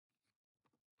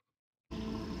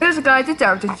What's up guys, it's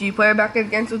MTG player back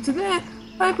again. So today,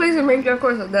 I play some Ranger. Of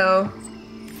course, though,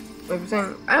 like I'm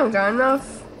saying, I don't got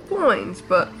enough coins,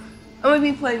 but I'm gonna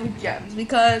be playing with gems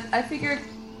because I figured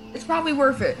it's probably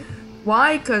worth it.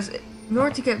 Why? Because in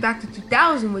order to get back to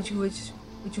 2,000, which would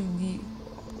be,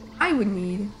 I would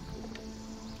need.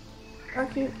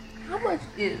 Okay, how much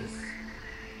is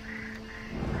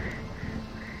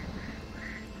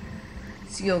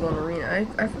sealed on arena?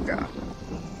 I forgot.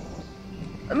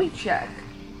 Let me check.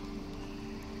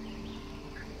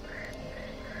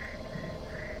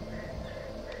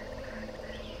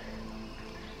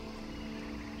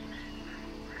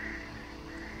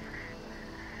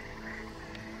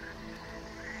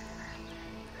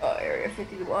 Oh, area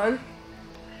 51.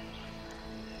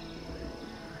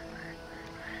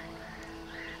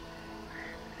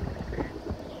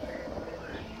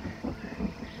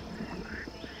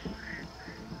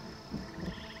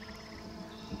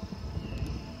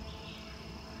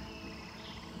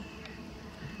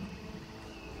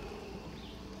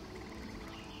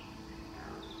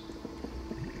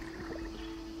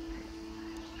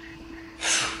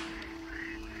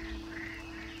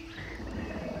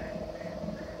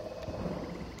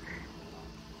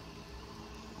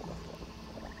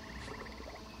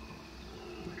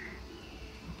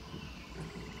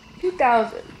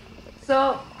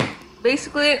 So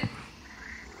basically,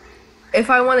 if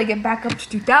I want to get back up to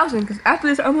 2,000, because after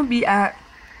this I'm gonna be at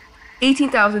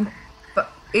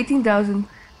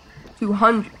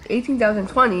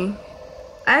 18,020.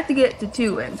 I have to get to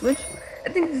 2 wins, which I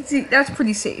think that's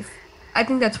pretty safe. I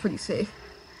think that's pretty safe.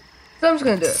 So I'm just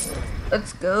gonna do it.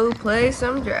 Let's go play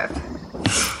some draft.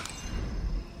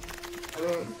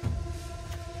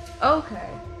 Okay.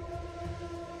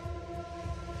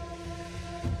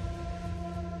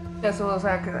 That's a little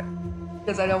sad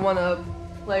because I don't want to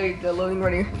play the loading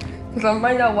ready. Because I'm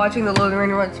right now watching the loading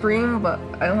ready run stream, but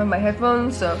I don't have my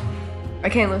headphones, so I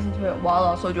can't listen to it while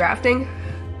also drafting.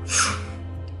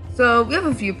 So we have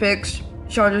a few picks: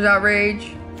 Chandra's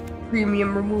Outrage,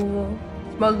 Premium Removal,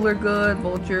 Smuggler good,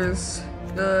 Vultures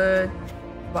good,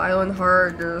 Violent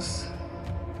Heart. There's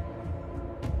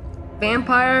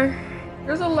Vampire.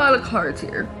 There's a lot of cards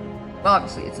here.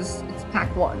 Obviously, it's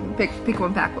pack one. Pick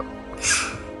one, pack one.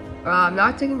 I'm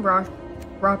not taking brought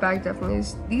back definitely.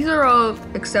 These are all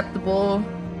acceptable,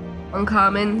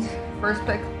 uncommons. First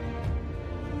pick.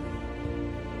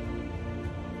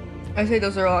 I say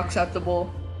those are all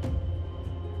acceptable.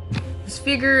 This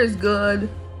figure is good.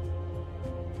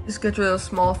 Just get rid of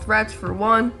small threats for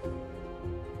one.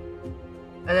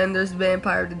 And then there's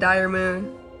Vampire the Dire Moon,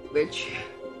 which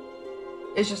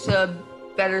is just a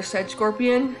better Sedge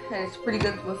Scorpion, and it's pretty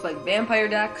good with like vampire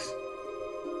decks.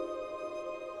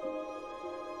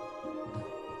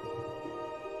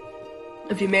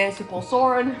 If you manage to pull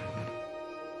Sorin.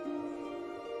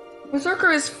 Berserker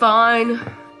is fine.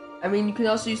 I mean, you can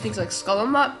also use things like Skull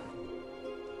to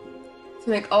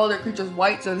make all their creatures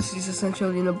white, so this is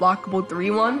essentially an unblockable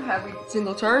 3/1 every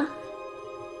single turn,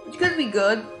 which could be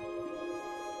good.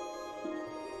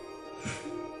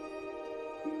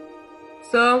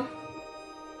 So,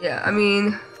 yeah, I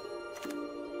mean,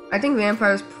 I think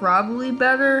Vampire is probably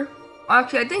better.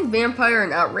 Actually, I think Vampire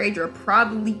and Outrage are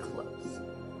probably close.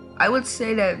 I would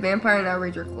say that Vampire and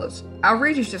Outrage are close.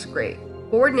 Outrage is just great.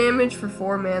 4 damage for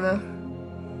 4 mana.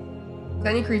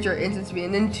 Any creature instant speed,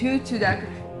 and then 2 to the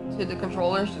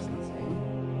controller is just insane.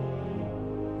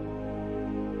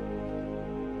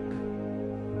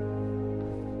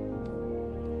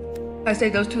 I say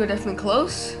those two are definitely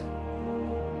close.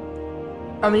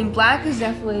 I mean, black is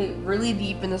definitely really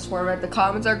deep in this format. The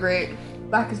commons are great.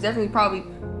 Black is definitely probably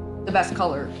the best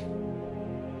color.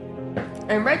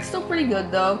 And red's still pretty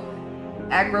good though.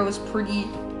 Aggro is pretty,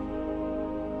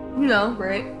 you know,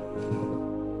 great.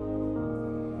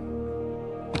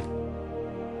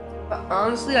 But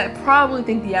honestly, I probably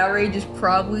think the Outrage is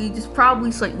probably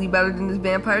slightly better than this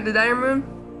Vampire the Dire Moon.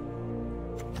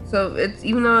 So it's,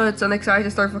 even though it's unexcited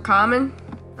to start for common,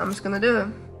 I'm just gonna do it.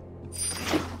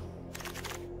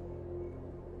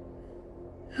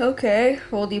 Okay,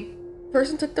 well the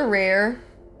person took the rare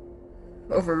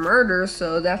over murder,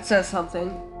 so that says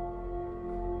something.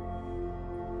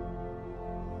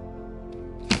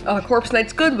 Corpse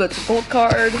Knight's good, but it's a gold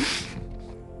card.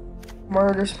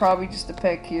 Murder's probably just a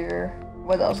pick here.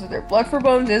 What else is there? Blood for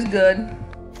Bones is good,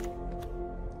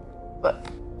 but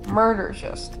murder's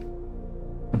just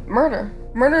murder.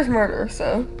 Murder's murder,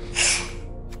 so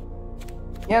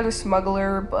yeah, the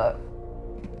Smuggler, but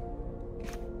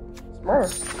it's murder.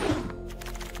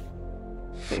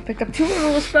 We picked up 2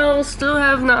 removal spells, still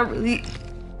have not really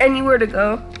anywhere to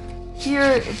go. Here,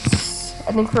 it's,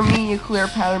 I think for me, a clear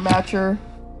pattern matcher.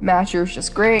 Masher is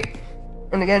just great,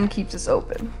 and again keeps us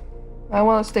open. I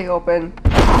want to stay open.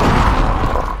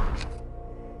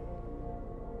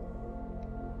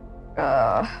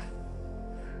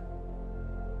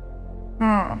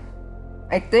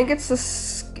 I think it's a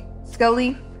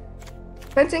Skelly.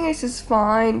 Fencing Ace is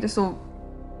fine. This will.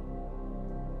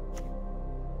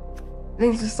 I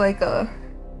think it's just like a.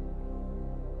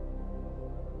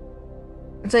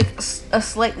 It's like a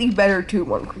slightly better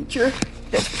 2/1 creature.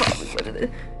 That's probably what it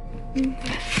is.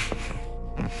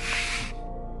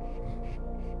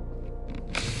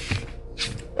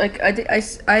 Like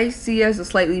I see it as a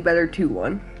slightly better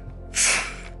 2/1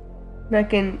 that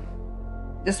can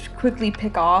just quickly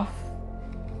pick off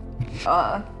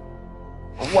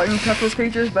one toughness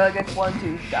creatures, but against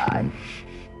 1/2 die.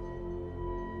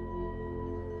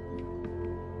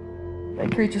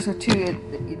 Like creatures with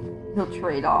 2, he'll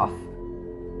trade off.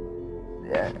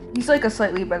 Yeah, he's like a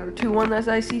slightly better 2/1 as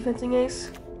I see Fencing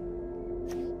Ace.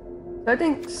 So I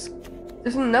think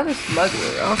there's another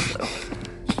Smuggler also.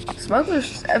 Smuggler's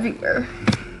just everywhere.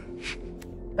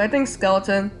 I think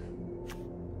Skeleton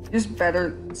is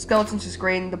better. Skeleton's just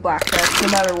great in the black deck, no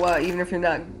matter what, even if you're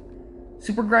not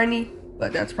super grindy.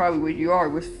 But that's probably what you are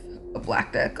with a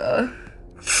black deck.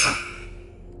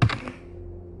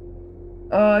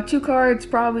 2 cards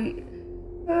probably.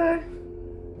 I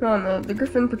don't know. The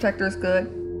Griffin Protector is good.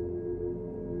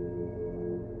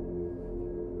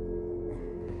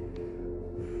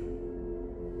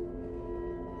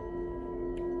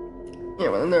 Yeah,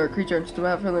 when another creature enters the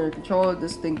battlefield under your control,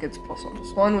 this thing gets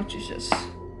 +1/+1, which is just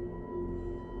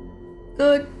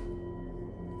good.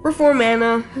 For 4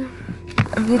 mana.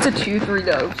 I mean, it's a 2/3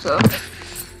 though, so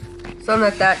it's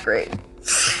not that great.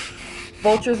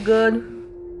 Vulture's good.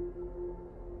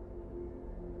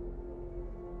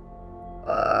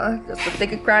 Just the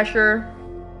Thicket Crasher.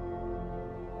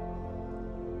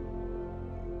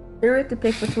 Here we have to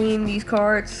pick between these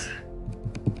cards.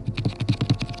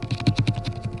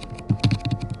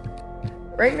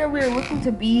 Right now we are looking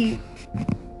to be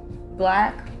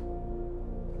black.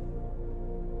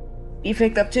 You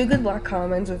picked up 2 good black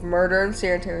commons with Murder and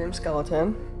Sanitarium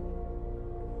Skeleton.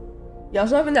 You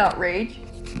also have an Outrage,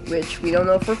 which we don't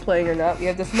know if we're playing or not. We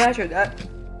have the Smasher that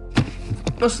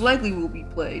most likely will be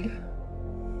played.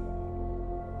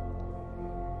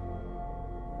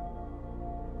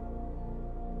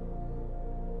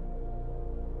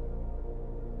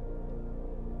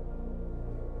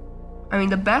 I mean,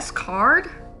 the best card?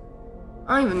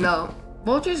 I don't even know.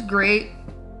 Vulture's great.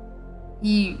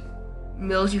 He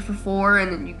mills you for 4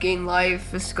 and then you gain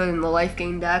life. It's good in the life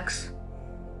gain decks.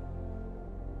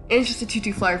 And it's just a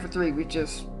 2/2 flyer for 3, which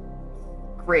is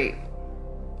great.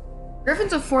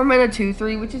 Griffin's a 4 mana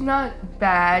 2/3, which is not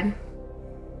bad.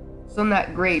 Still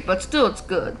not great, but still it's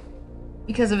good.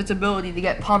 Because of its ability to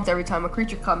get pumped every time a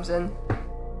creature comes in.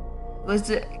 Was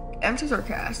it enters or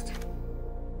cast?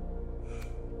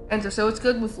 Enter, so it's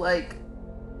good with like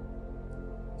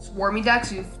swarmy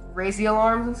decks, you raise the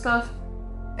alarms and stuff.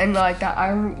 And like that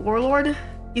Iron Warlord,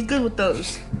 he's good with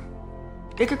those.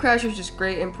 Thicket Crasher is just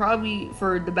great, and probably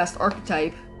for the best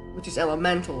archetype, which is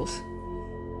Elementals.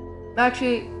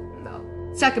 Actually, no.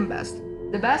 Second best.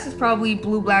 The best is probably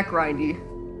Blue-Black Grindy.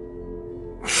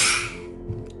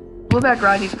 Blue-Black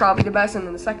Grindy is probably the best, and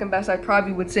then the second best I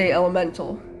probably would say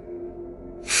Elemental.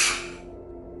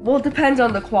 Well, it depends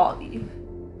on the quality.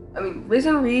 I mean,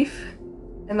 Risen Reef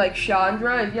and like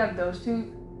Chandra, if you have those 2,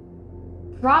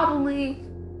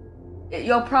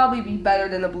 you'll probably be better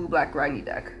than the Blue-Black Grindy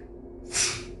deck.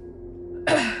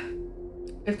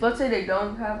 If let's say they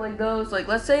don't have like those, like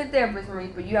let's say they have Risen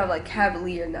Reef, but you have like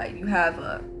Cavalier Knight, you have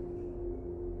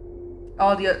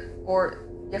or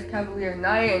you have Cavalier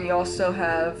Knight, and you also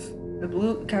have the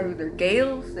Blue Cavalier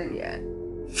Gales, then yeah,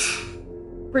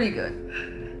 pretty good.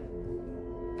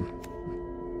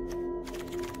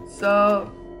 So,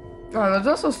 there's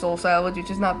also Soul Salvage, which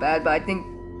is not bad, but I think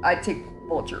I'd take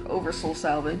Vulture over Soul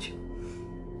Salvage.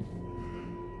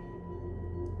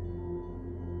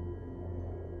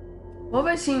 What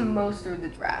have I seen most through the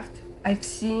draft? I've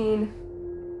seen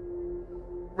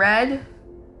Red,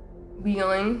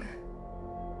 Wheeling.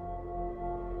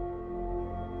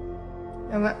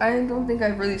 And I don't think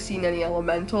I've really seen any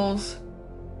Elementals.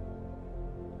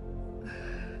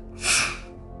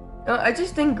 No, I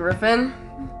just think Griffin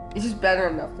is just better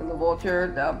enough than the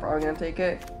Vulture that I'm probably gonna take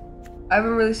it. I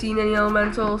haven't really seen any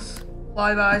Elementals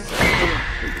flybys.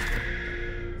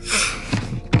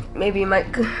 Maybe it might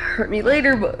hurt me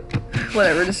later, but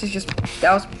whatever. This is just,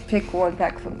 that was pick 1,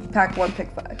 pack 1, pick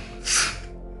 5.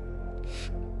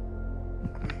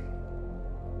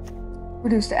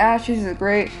 Reduce to Ashes is a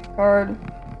great card.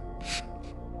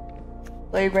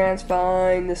 Playbrand's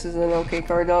fine. This is an okay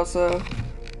card also.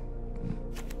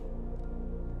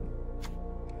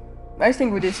 Nice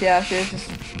thing with this Yash is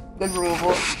just good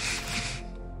removal.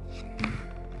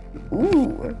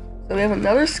 Ooh. So we have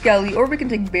another Skelly, or we can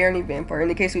take Barony Vampire in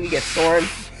the case we get Thorn.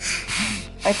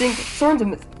 I think Thorn's a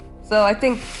myth. So I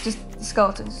think just the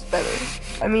Skeleton is better.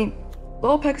 I mean,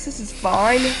 Little Pegasus is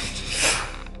fine.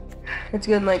 It's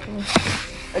good in like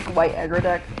a white aggro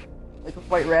deck. Like with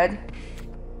white red.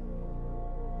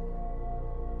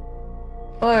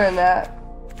 Other than that,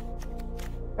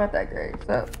 not that great.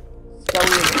 So Skelly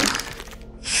it is.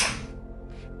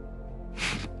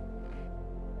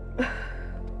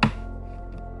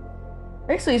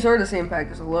 Actually, sort of the same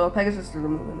pack as a Little Pegasus to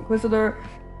remove an Inquisitor,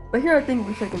 but here I think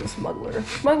we're taking the Smuggler.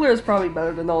 Smuggler is probably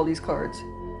better than all these cards.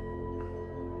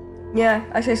 Yeah,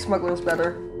 I say Smuggler is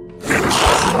better.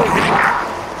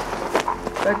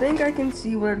 I think I can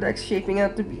see what our deck's shaping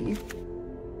out to be.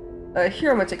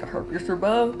 Here I'm gonna take a Heartbreaker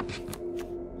Bow. Just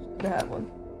gonna have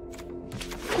one.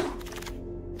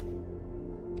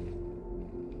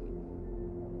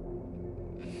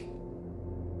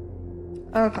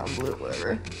 I'll call blue,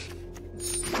 whatever.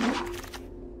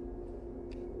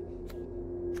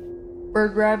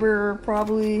 Bird Grabber,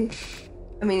 probably.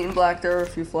 I mean, in black there are a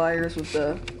few flyers with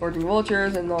the Gorging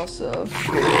Vultures, and also...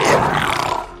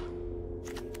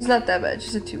 It's not that bad,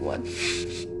 just a 2-1.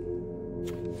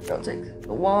 I'll take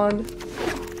the Wand.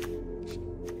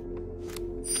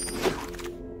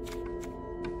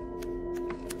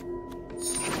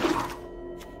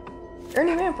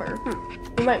 Ernie Vampire,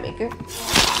 we might make it.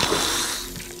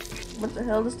 What the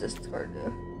hell does this card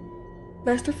do?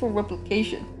 Masterful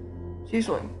Replication. Choose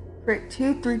one. Create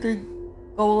 2 3/3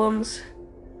 golems.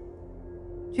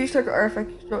 Choose target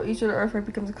artifact. Control each of the artifact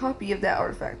becomes a copy of that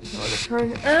artifact. So on the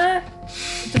turn,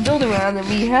 it's a building round, and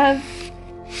we have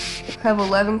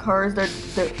 11 cards that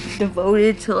are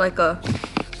devoted to like a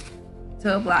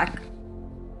black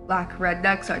red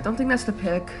deck. So I don't think that's the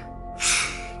pick.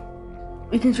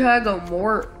 We can try to go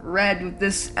more red with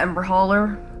this Ember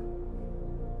Hauler,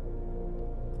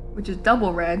 which is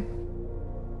double red.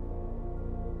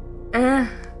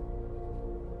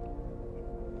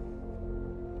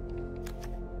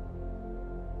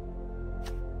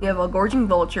 You have a Gorging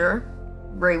Vulture,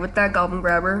 great with that Goblin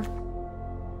Grabber.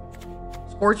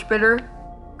 Scorch Bitter,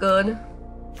 good.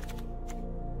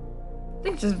 I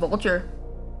think just Vulture.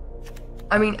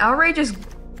 I mean, Outrage is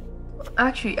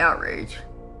actually Outrage.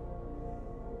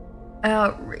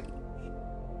 Outrage.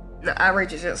 No,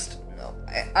 Outrage is just no.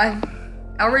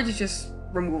 Outrage is just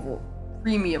removal,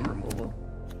 premium removal.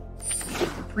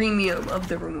 The premium of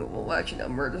the removal. Well, actually, no,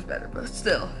 Murder's better, but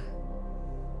still.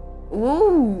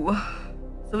 Ooh.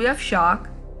 So we have Shock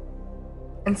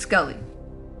and Skelly.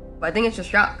 But I think it's just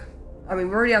Shock. I mean,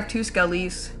 we already have 2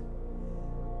 Skellys.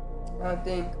 I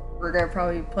think we're gonna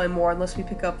probably play more unless we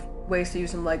pick up ways to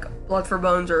use them like Blood for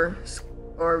Bones or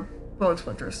Bone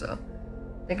Splinters. So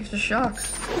I think it's just Shock.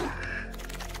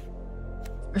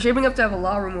 We're shaping up to have a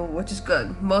lot of removal, which is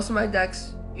good. Most of my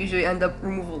decks usually end up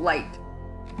removal light.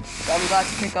 So I'm glad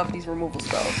to pick up these removal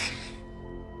spells.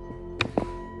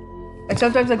 And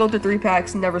sometimes I go through 3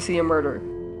 packs and never see a murder.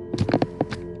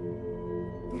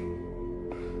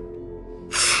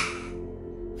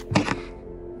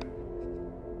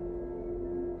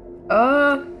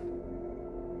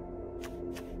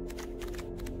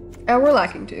 And we're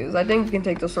lacking 2s. I think we can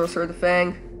take the Sorcerer of the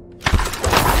Fang.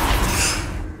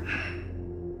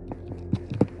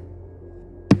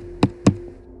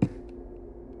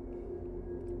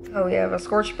 Oh, we have a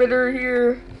Scorch Bitter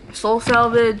here, Soul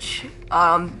Salvage.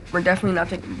 We're definitely not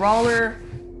taking Brawler,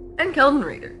 and Kelvin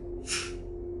Raider.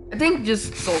 I think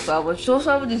just Soul Salvage. Soul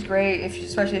Salvage is great,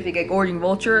 especially if you get Gorging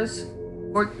Vultures,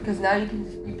 or because now you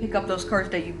can pick up those cards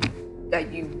that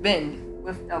you binned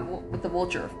with the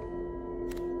Vulture.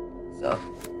 So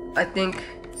I think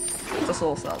it's a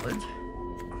Soul Salvage.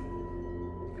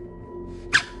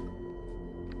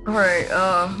 All right,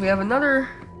 we have another.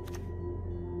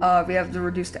 We have the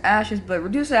Reduce to Ashes, but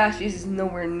Reduce to Ashes is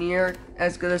nowhere near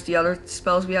as good as the other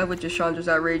spells we have, which is Chandra's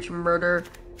Outrage, Murder,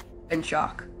 and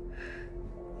Shock.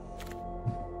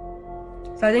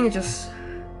 So I think it's just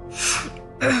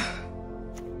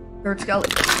Third Skelly.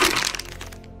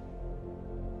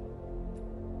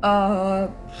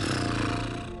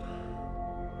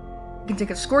 We can take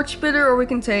a Scorch Bitter, or we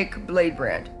can take Blade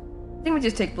Brand. I think we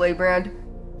just take Blade Brand.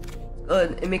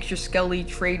 It makes your Skelly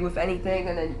trade with anything,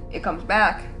 and then it comes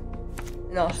back.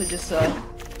 And also just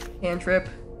cantrip.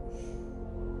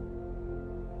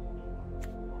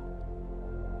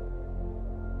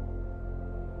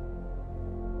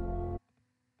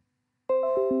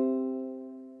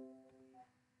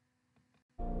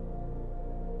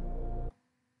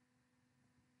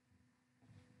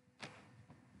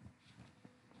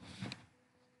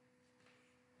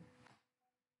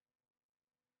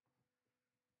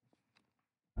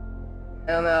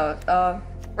 don't know.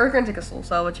 We're gonna take a soul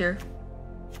salvage here.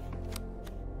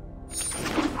 It's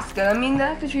good. I mean, the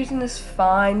activation is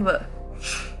fine, but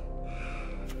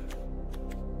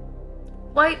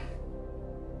White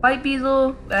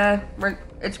Beetle,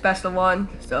 it's best of one,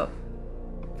 so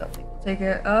don't think we'll take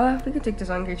it. We can take this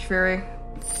Ungage Fury.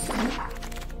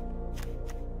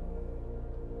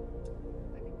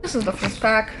 This is the first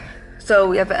pack. So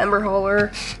we have the Ember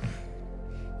Hauler,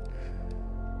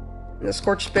 and the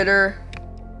Scorched Bitter.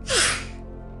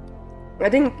 I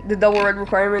think the double red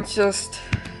requirement's just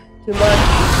too much,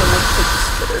 so let's take the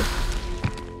Spitter.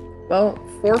 Well,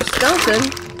 4th Skeleton.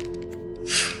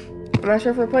 I'm not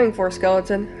sure if we're playing 4th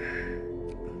Skeleton.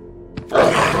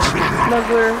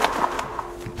 Smuggler.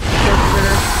 Scorched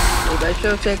Bitter. Maybe I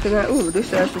should have taken that. Ooh,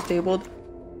 this dash is tabled.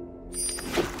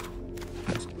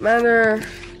 Doesn't matter.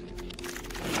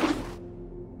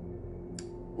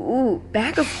 Ooh,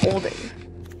 Bag of Holding.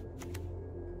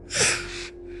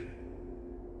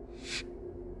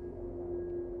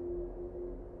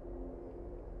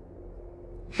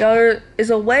 Now there is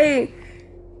a way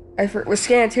with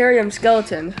Sanitarium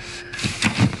Skeleton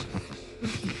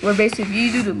where basically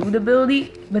you do the loot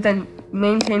ability, but then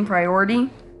maintain priority.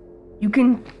 You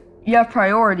have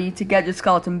priority to get your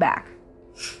skeleton back,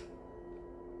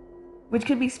 which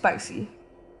could be spicy.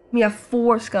 We have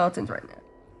 4 skeletons right now.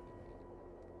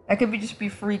 That could just be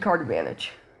free card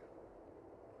advantage.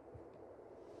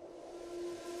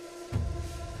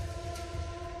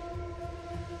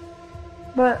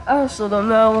 But I also don't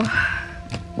know.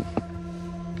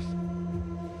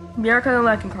 We are kind of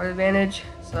lacking card advantage,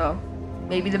 so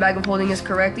maybe the Bag of Holding is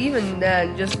correct. Even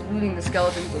then, just looting the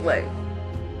skeletons away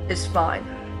is fine.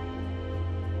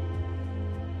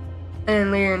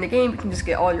 And later in the game, you can just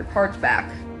get all your cards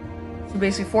back. So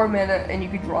basically 4 mana, and you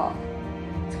could draw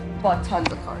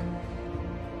tons of cards.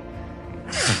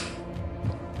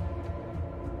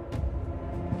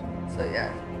 So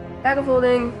yeah, Bag of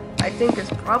Holding, I think is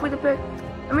probably the pick.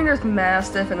 I mean, there's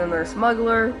Mastiff and then there's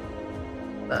Smuggler,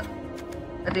 but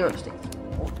I do understand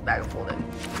Bag of Holding.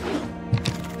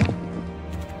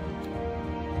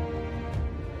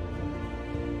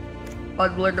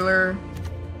 Blood Bliggler,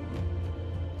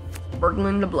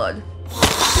 Burgling the Blood.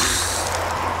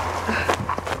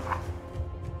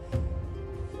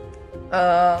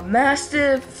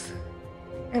 Mastiff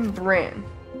and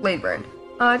Blade Brand.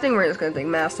 I think we're just gonna take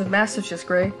Mastiff. Mastiff's just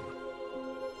great.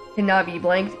 Cannot be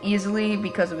blanked easily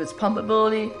because of its pump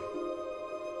ability.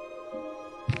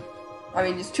 I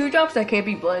mean, just 2-drops that can't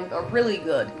be blanked are really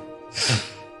good.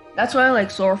 That's why I like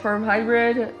Swordform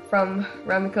Hybrid from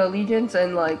Ravnica Allegiance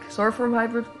and like Swordform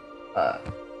Hybrid.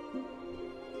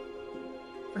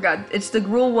 Forgot. It's the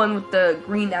Gruul one with the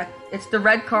green it's the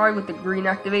red card with the green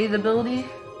activated ability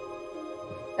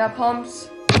that pumps.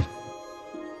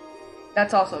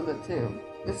 That's also good too.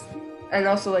 And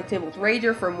also like Table's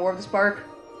Rager for more of the spark.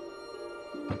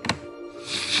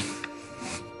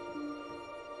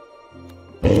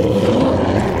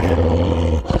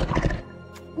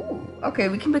 Ooh, okay,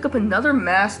 we can pick up another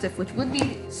Mastiff, which would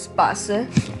be spicy,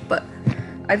 but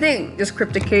I think just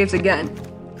Cryptic Caves again.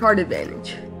 Card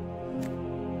advantage.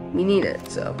 We need it,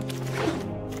 so.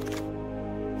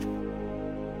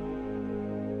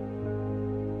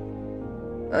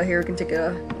 Here we can take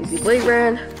a easy Blade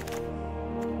Brand.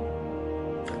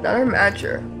 Another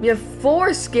Matcher. We have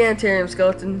 4 Sanitarium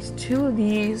Skeletons, 2 of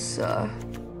these,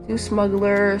 2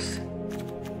 Smugglers.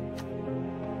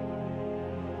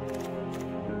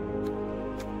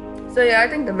 So yeah, I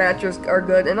think the Matchers are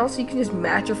good, and also you can just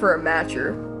Matcher for a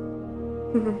Matcher.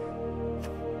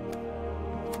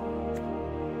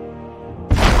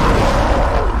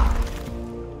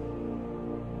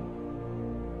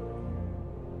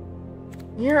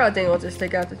 Here, I think we'll just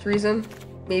take out the Treason.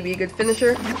 Maybe a good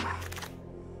finisher.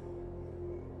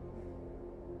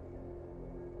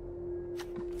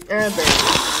 And there.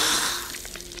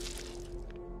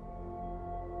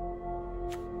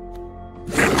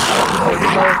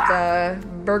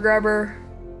 Both Bird Grabber.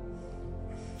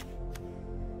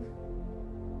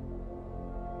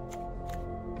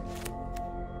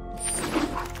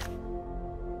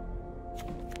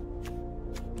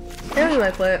 And we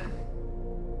might play it.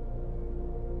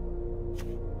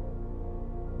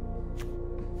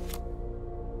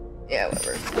 Yeah,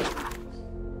 whatever.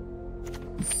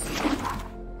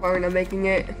 Why we're not making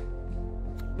it?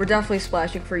 We're definitely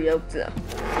splashing for Yoke though.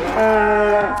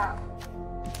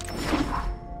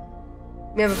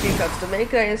 We have a few cuts to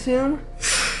make, I assume.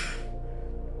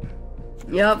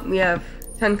 Yep, we have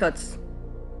 10 cuts.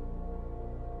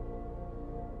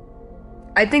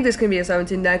 I think this can be a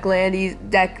 17 land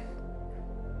deck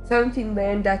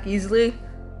easily.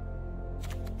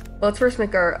 Let's first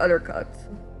make our other cuts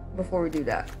before we do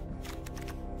that.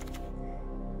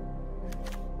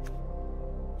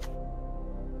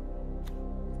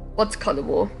 What's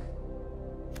cuttable?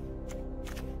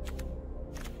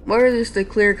 What are just the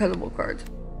clear cuttable cards?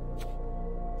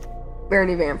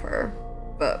 Barony Vampire,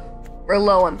 but we're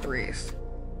low on 3s.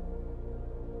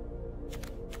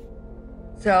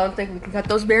 So I don't think we can cut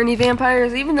those Barony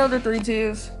Vampires, even though they're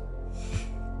 3/2s.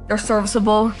 They're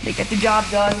serviceable, they get the job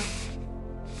done.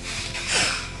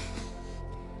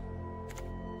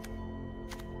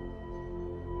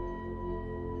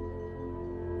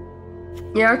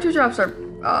 Yeah, our 2-drops are,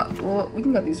 well, we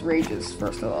can cut these Rages,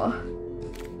 first of all.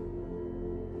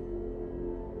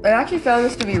 I actually found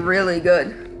this to be really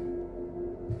good.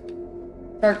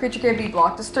 Our creature can't be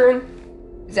blocked this turn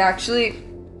is actually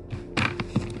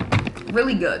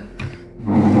really good.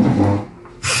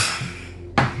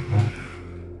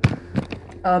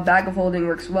 Bag of Holding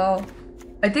works well.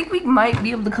 I think we might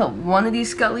be able to cut one of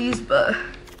these Skellies, but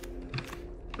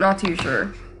not too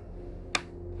sure.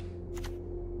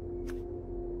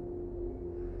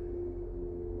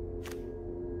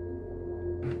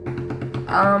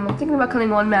 I'm thinking about cutting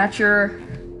one Matcher.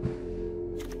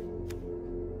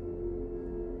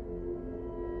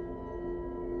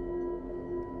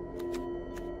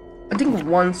 I think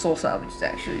one Soul Salvage is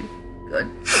actually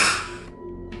good.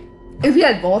 If you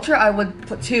had Vulture, I would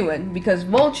put 2 in, because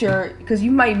Vulture, because you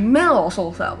might mill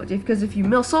Soul Salvage. Because if you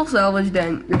mill Soul Salvage,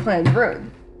 then your plan's ruined.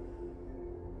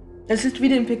 And since we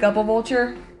didn't pick up a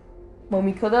Vulture when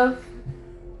we could have,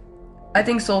 I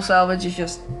think Soul Salvage is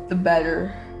just the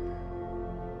better.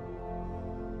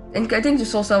 And I think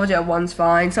just Soul Salvage at 1's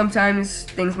fine. Sometimes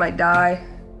things might die.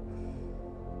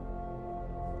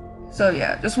 So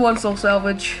yeah, just one Soul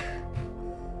Salvage.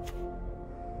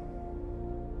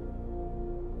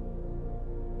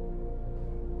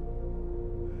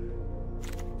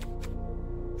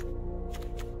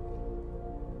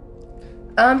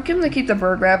 I'm gonna keep the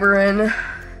Bird Grabber in. It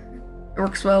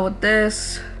works well with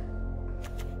this.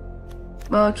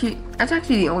 Well, that's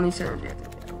actually the only synergy I think.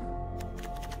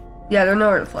 Yeah, there are no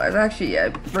other flyers. Actually, yeah,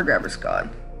 Bird Grabber's gone.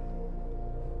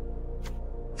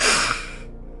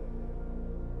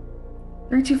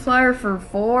 3/2 flyer for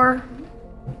 4,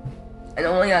 and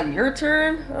only on your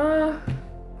turn.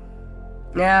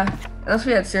 Yeah, unless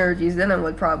we had synergies, then I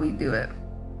would probably do it.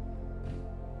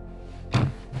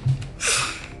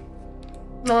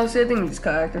 No, honestly, I think we just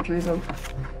cut Actor Treason.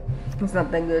 It's not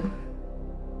that good.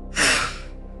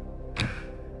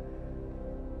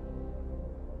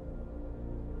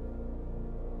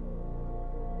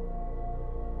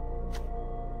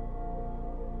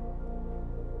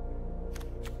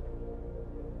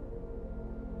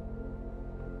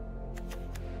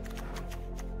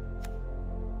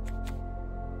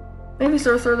 Maybe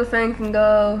Sorcerer of the Fang can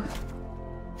go.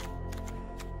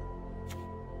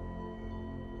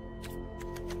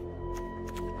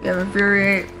 We have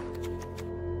Infuriate.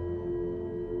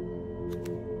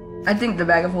 I think the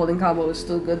Bag of Holding combo is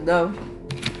still good though.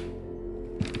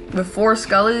 With 4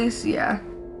 Skellies, yeah.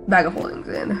 Bag of Holding's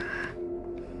in.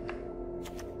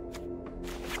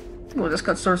 We'll just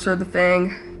cut Sorcerer of the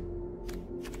Fang.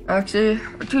 Actually,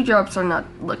 our 2-drops are not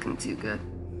looking too good.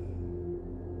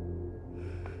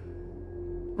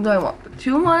 What do I want? The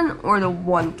 2/1 or the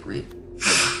 1/3?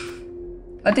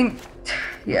 I think,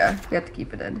 yeah, we have to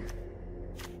keep it in.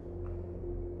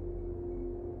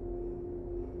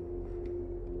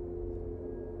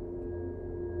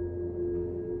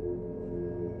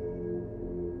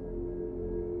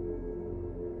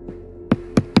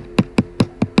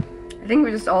 I think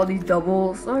we're just all these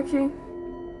doubles. Okay.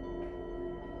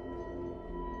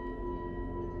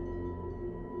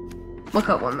 We'll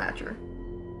cut one Matcher.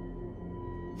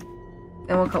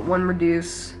 And we'll cut one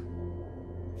Reduce.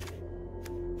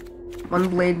 One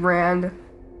Blade Brand.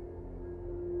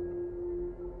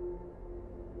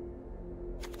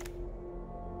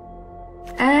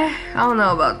 I don't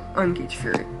know about Uncaged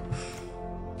Fury.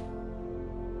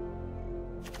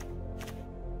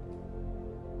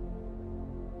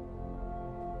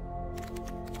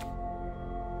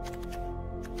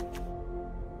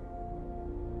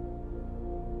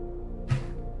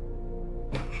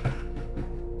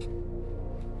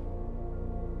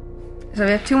 So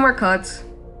we have 2 more cuts.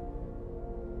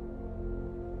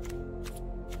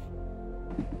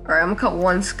 Alright, I'm gonna cut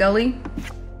one Skelly.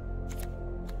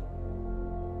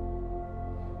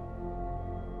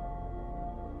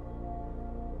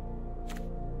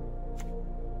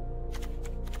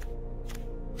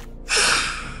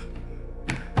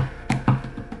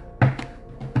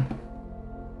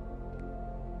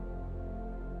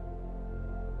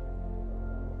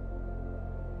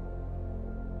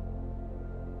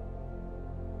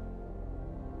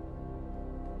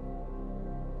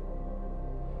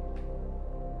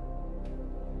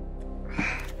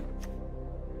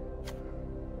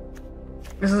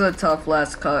 This is a tough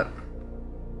last cut.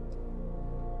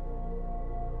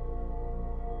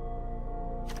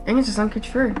 Dang, it's just Uncatch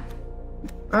Fury.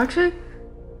 Actually,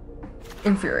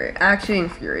 Infuriate. Actually,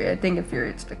 Infuriate. I think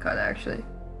Infuriate's the cut, actually.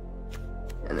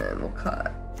 And then we'll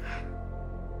cut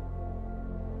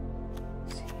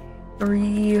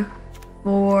 3,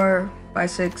 4, 5,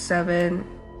 6, 7,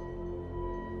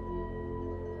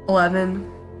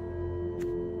 11,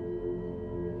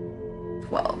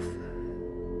 12.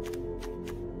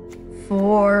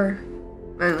 4,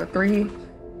 and 3,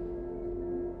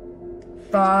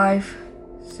 5,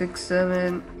 6,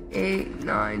 7, 8,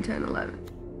 9, 10, 11.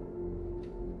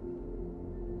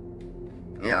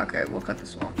 Yeah, okay, we'll cut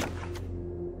this one.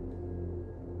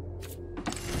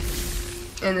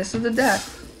 And this is the deck.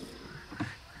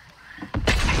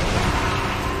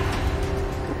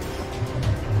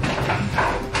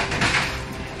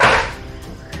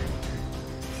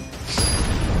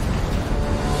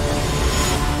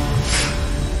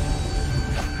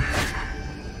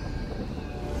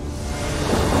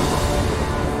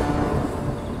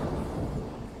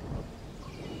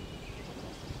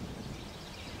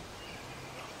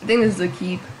 I think this is a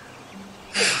keep.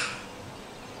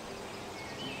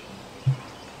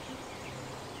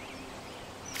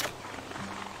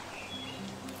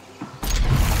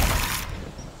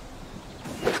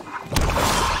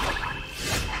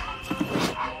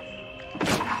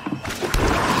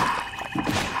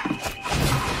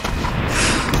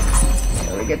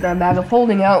 Let me get that bag of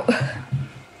holding out.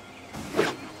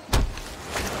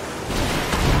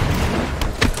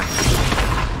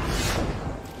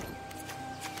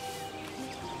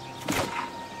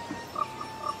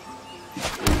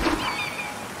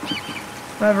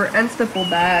 Whoever ends the full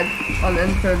bag on the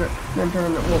end turn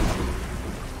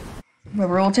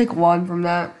will take 1 from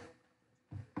that.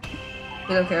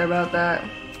 We don't care about that.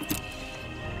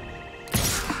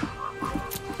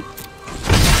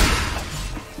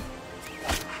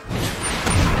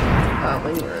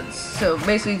 Lingers. So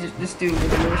basically just doing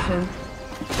the mission.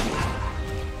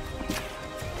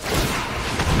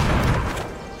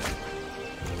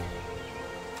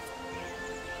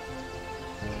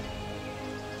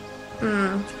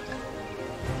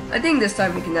 I think this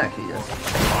time we can actually just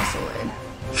toss away.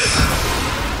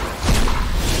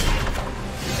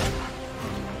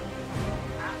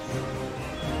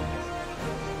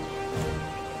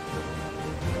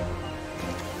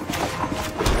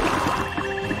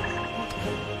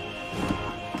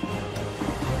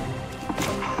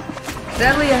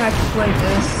 Sadly, I have to play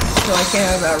this, so I can't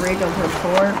have Outrage on turn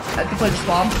 4. I have to play the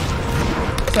Swamp,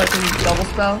 so I can double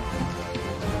spell.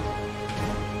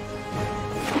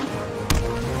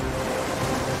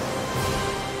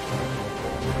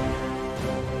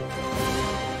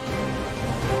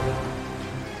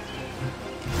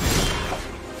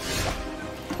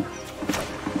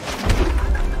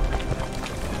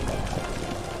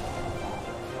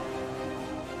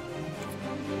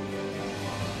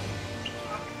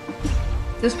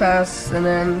 Just pass, and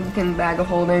then we can bag of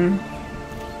holding.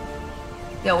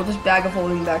 Yeah, we'll just bag of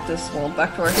holding back this Swamp,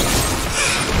 back to our.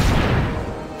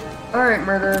 Alright,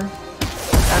 murder.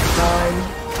 That's fine.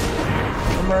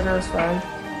 The murder is fine.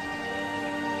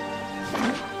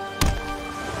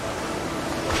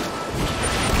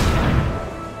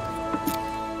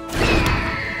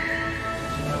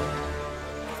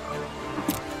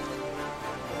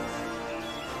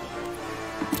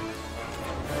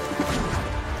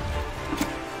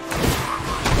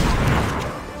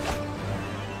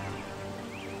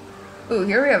 Ooh,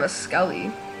 here we have a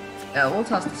Skelly. Yeah, we'll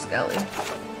toss the Skelly.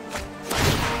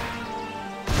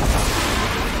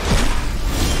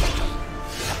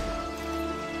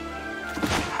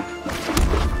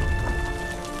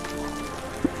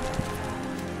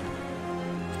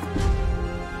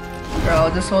 Bro,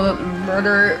 I'll just hold up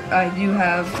murder. I do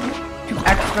have 2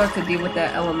 extra to deal with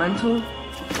that elemental.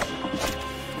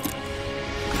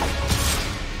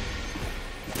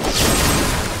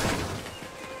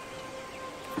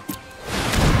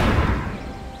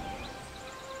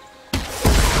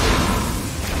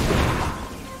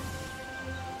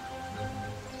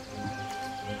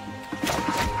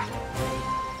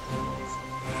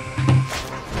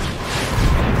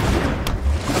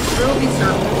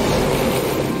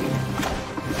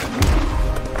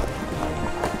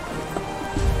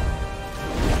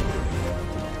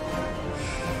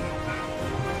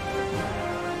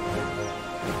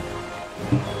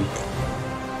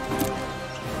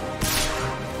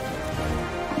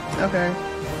 Okay.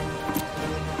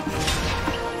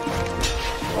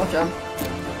 Watch out.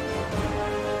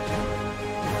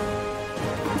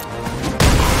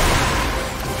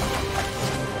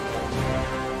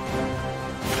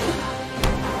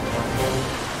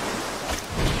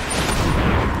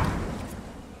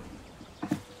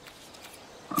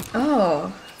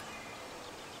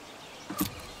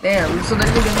 So they're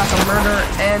gonna get like a murder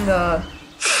and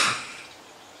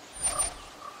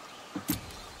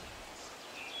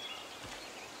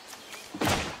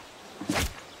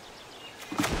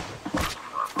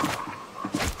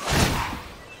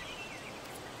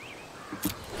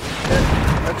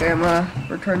okay, I'm gonna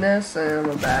return this and I'm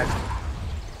gonna bag.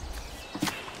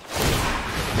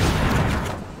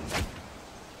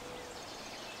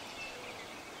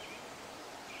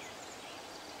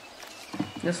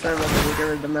 This time I'm gonna get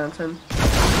rid of the mountain.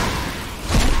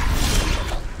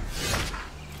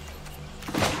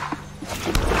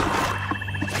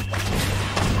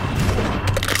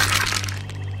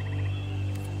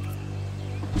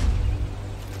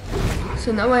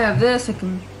 So now I have this,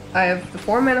 I have the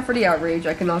 4 mana for the outrage.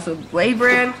 I can also Blade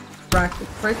Brand, rack the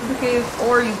cave,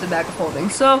 or use the Bag of Holding.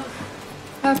 So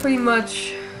I have pretty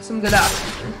much some good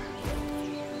options.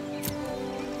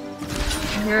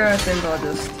 Here I think I'll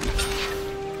just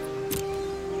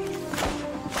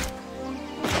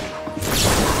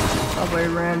Blade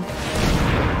Brand.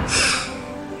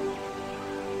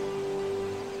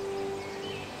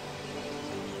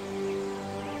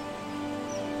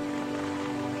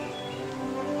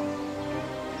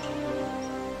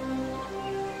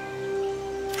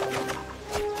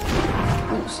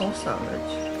 Soul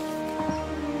Salvage.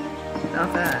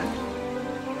 Not bad.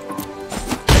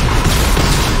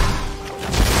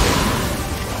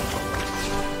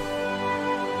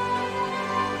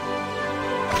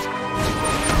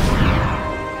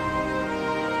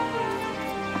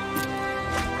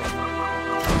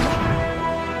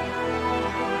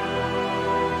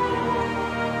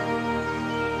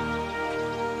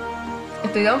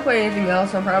 If they don't play anything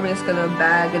else, I'm probably just gonna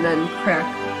bag and then crack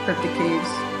Cryptic Caves.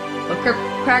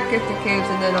 Crack Cryptic Caves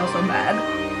and then also bag.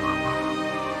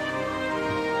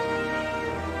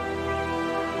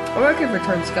 Or I could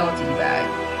return Skeleton bag.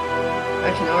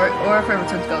 Actually, no, or if I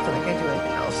return Skeleton, I can't do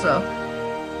anything else. So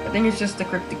I think it's just the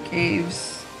Cryptic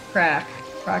Caves. Crack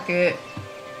it.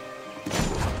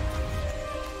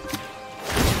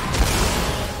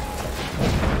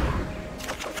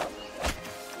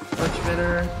 Much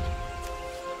better.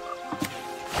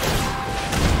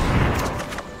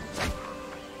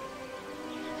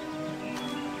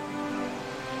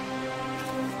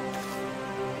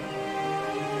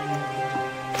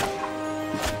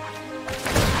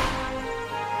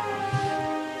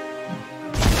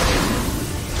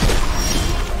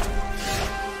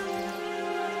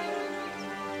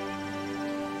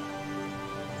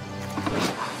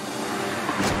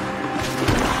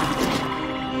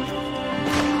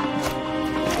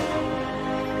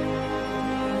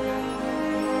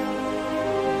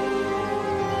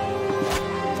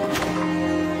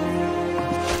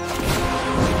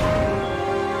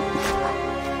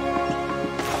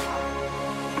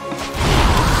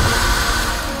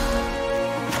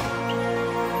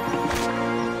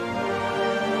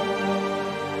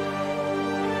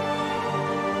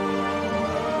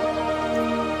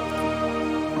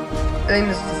 I think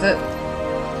this is it.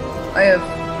 I have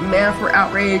mana for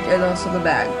Outrage and also the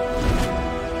bag.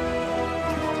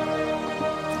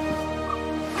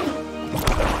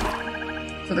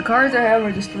 So the cards I have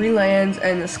are just 3 lands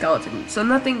and a skeleton. So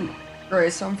nothing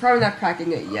great, so I'm probably not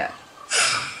cracking it yet.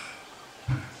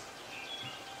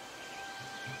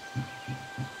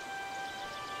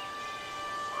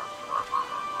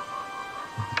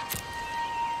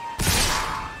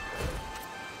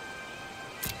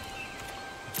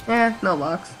 No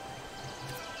locks.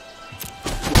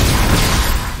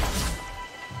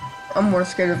 I'm more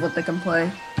scared of what they can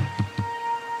play.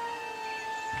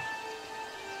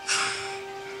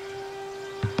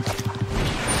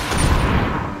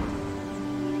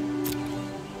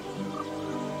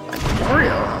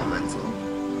 Oreo Elemental.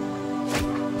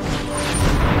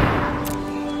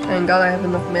 Thank God I have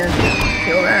enough mana to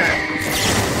kill that.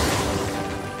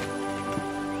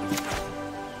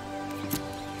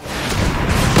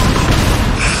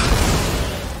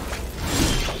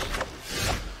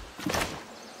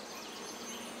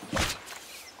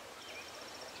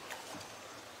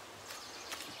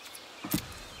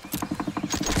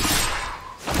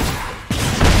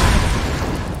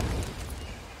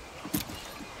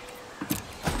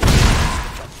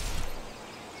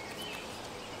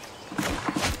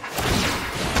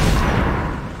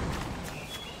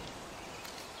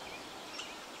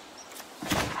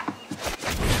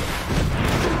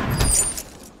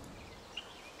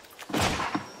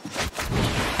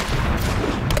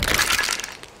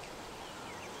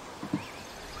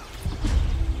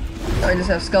 I just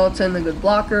have Skeleton, a good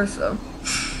blocker, so.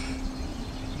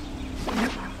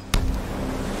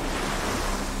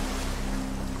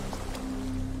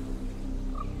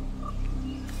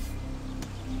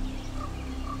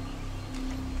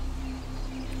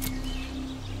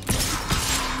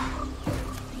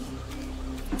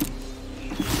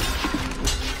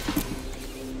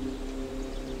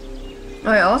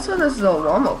 Alright, also this is a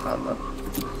Wamo combo.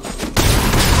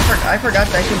 I forgot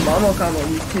that I can Wamo combo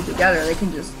these two together. They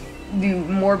can just do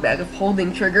more bag of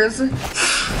holding triggers.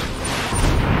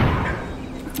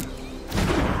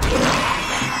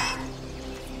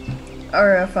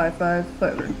 Or 5/5,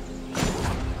 whatever.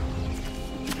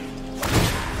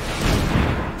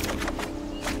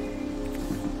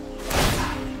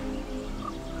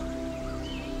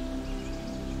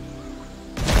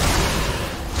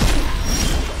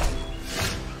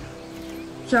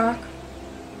 Shock.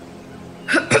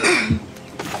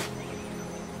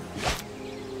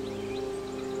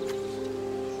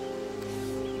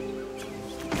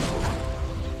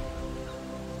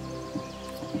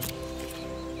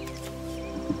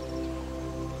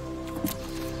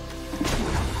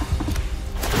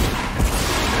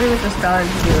 I think it's just dying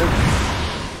to do it.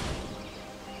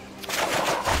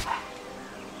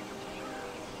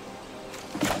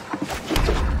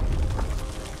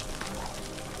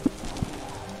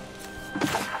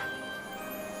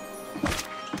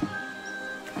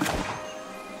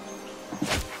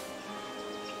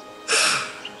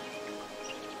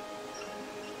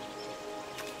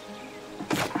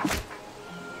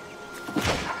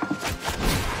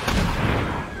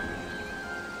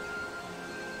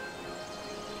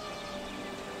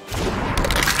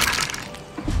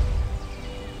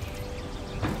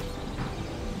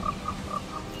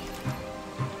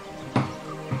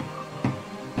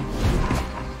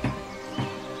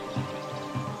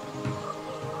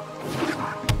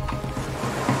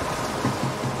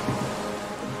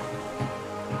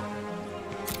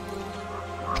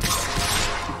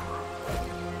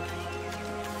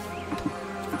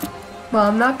 Well,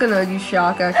 I'm not gonna use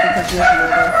shock actually because he has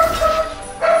murder.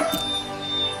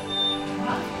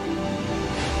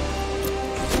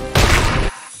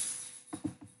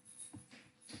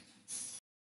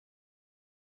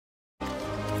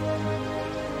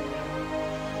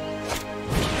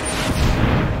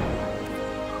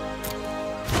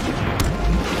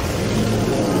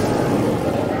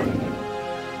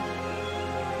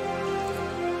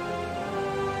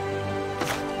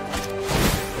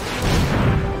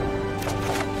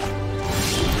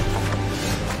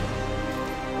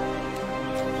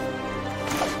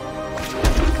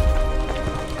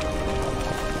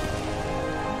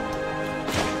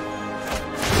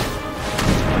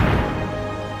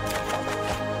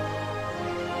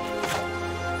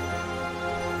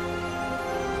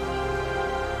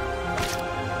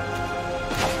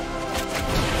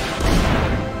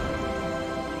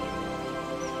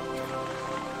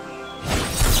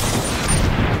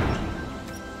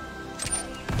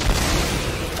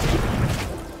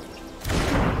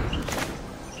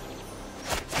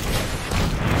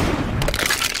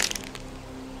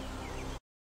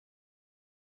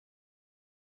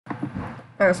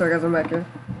 Oh, sorry guys, I'm back here.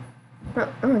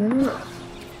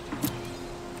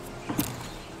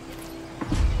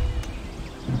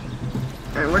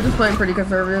 Alright, we're just playing pretty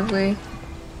conservatively.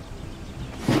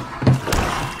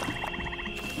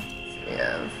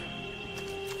 Yeah.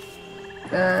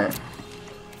 That.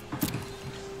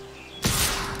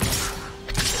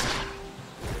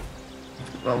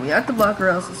 Well, we have to block or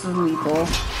else this is lethal.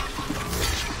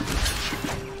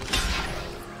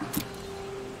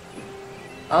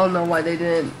 I don't know why they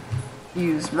didn't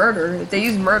use murder. If they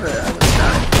used murder, I would have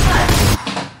died.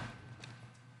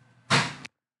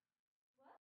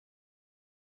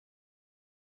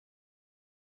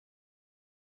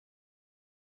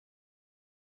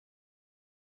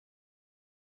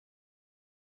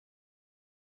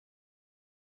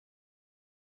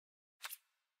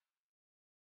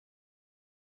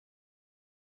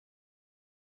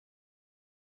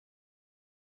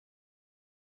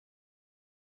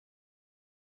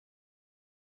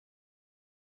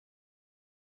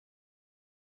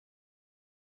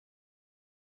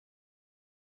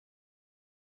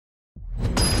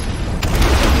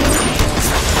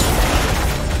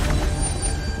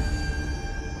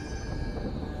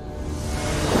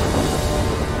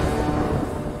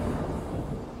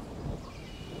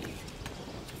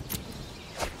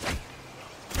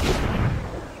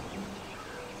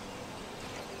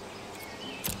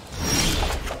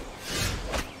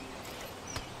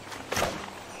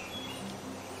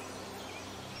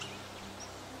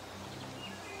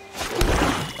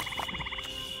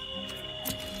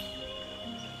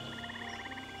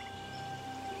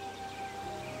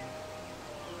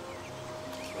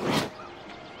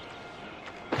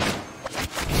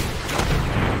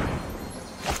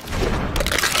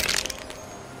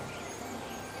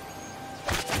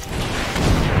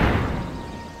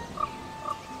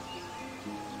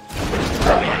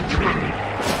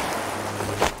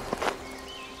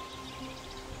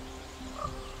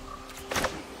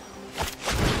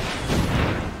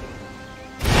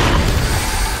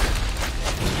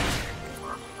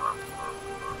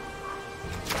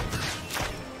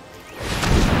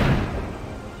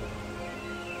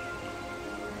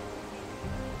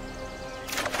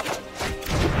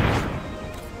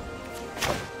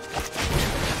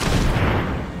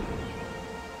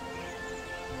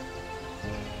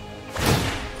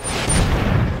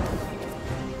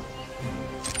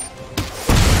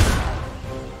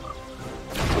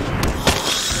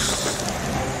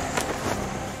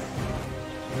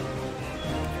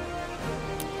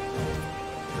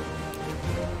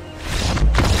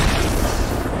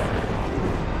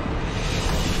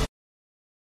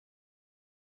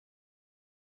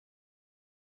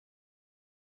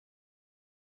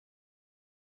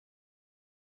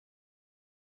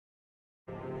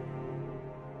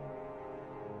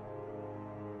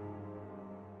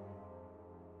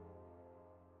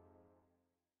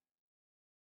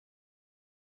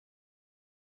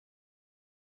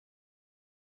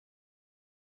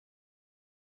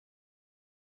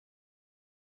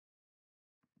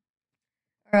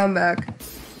 Alright, I'm back.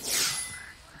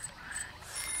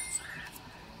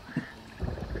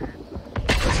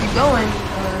 Let's keep going.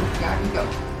 Yeah, I can go.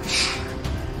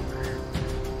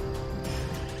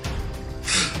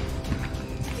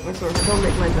 So I still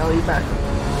make my belly back.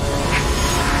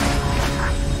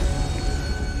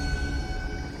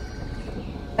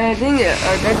 I think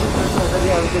our deck doesn't really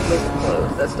have a good way to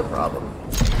close. That's the problem.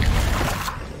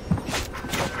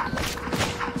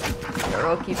 Here,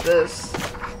 I'll keep this.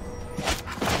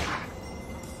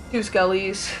 2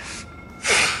 skellies.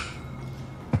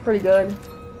 Pretty good.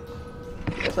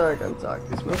 Sorry, I can talk.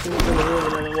 This motion is in the room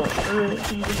and I don't want her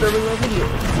to be disturbing my video.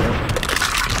 So.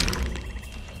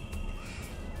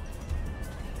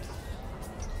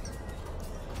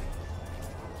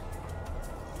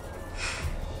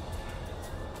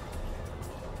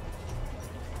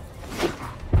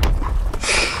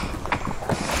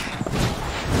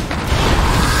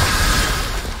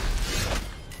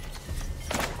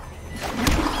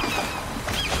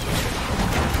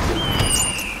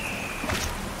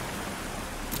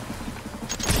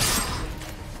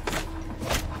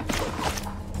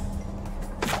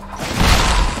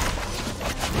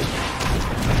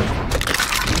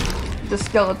 The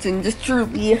skeleton, just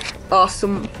truly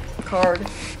awesome card.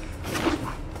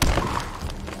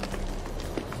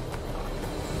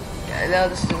 Yeah, now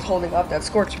this is holding up that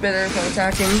Scorched Bitter from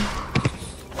attacking.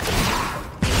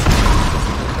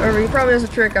 However, he probably has a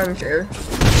trick, I'm sure.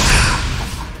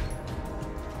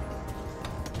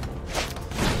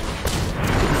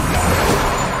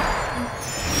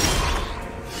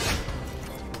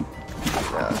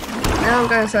 Now I'm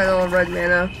gonna settle on red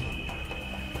mana.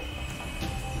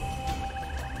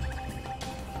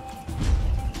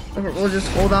 We'll just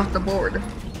hold off the board,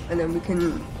 and then we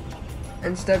can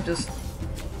instead just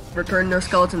return those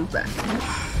skeletons back.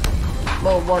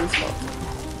 Well, one skeleton.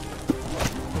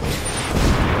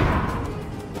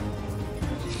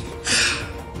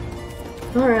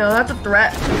 Alright, well, that's a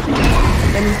threat.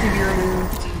 That needs to be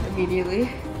removed immediately.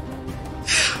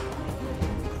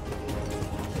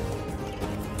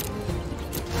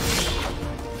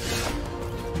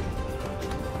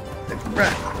 The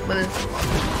threat, what is it?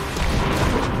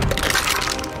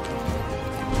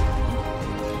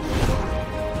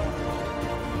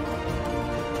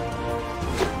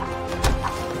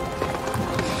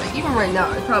 Right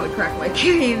now, I'd probably crack my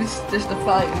caves just to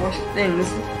find more things.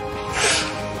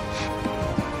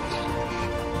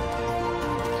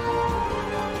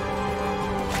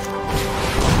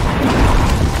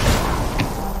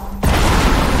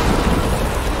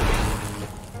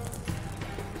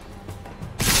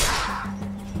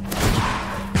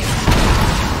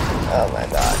 Oh my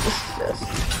god, this is just...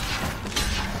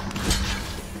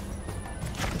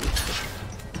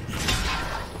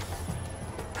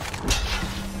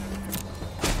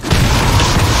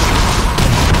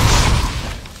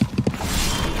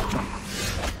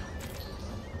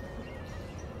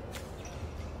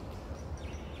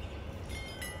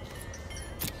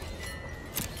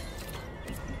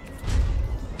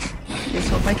 Just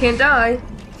hope I can't die.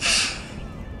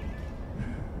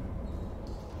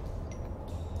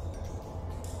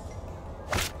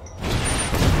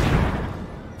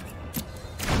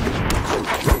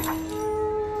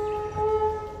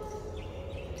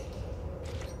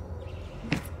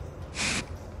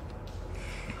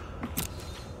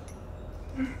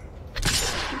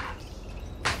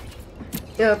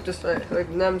 Yep, just like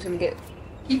now I'm just gonna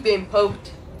keep being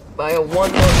poked by a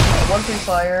 1/3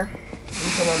 fire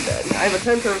until I'm dead. I have a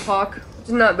 10-turn clock, which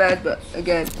is not bad, but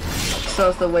again, so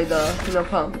it's the way the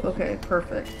pump. Okay,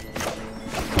 perfect.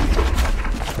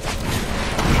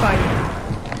 Fine.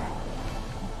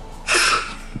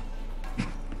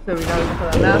 So we gotta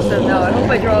put on massive. Now I hope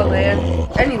I draw a land,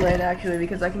 any land actually,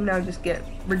 because I can now just get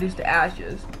reduced to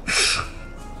ashes.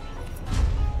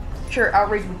 Sure,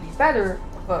 outrage would be better,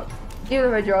 but even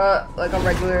if I draw like a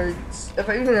regular,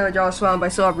 even if I draw a swamp, I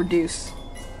still have reduce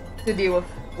to deal with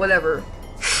whatever.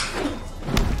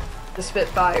 The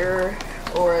Spitfire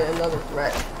or another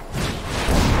threat.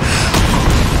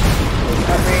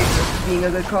 Outrage is being a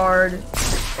good card,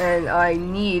 and I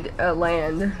need a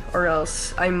land, or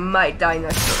else I might die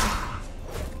next turn.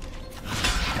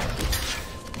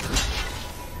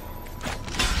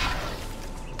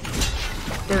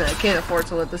 And I can't afford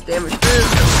to let this damage through,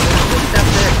 so I'm gonna accept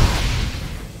it.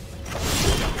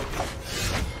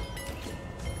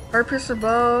 Hard Piercer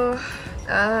Bow,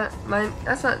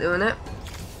 that's not doing it.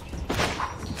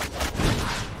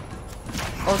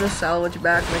 I'll just salvage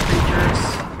back my creatures.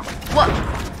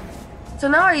 What? So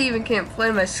now I even can't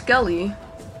play my Skelly.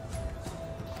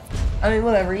 I mean,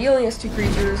 whatever, he only has 2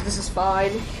 creatures, this is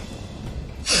fine.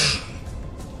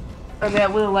 I mean, I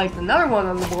would have liked another one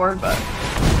on the board, but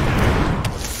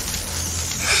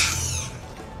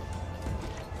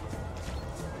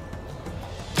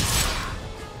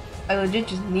I legit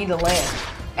just need a land.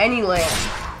 Any land.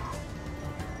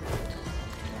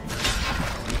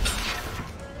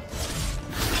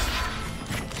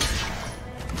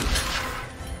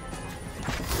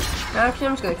 Actually,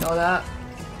 I'm just gonna kill that.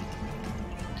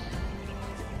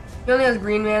 He only has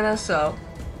green mana, so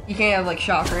you can't have like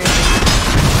shock or anything.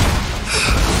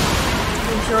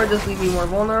 I'm sure it just leave me more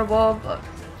vulnerable, but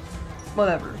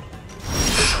whatever.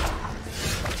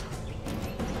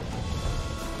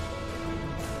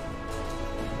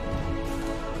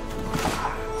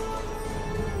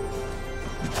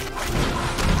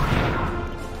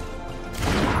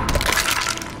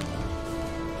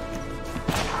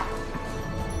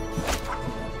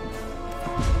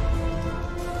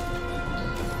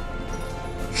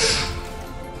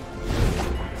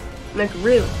 Like,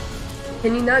 really?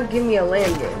 Can you not give me a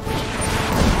land game?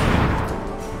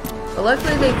 Well,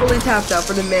 luckily they fully tapped out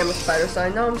for the Mammoth Spider, so I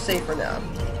know I'm safe for now.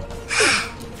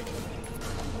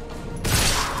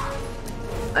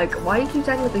 Like, why do you keep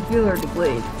attacking with the healer or the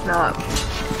blade? It's not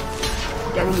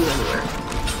getting you anywhere.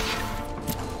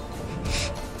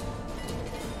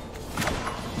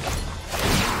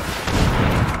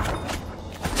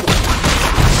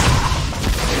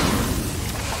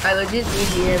 I legit need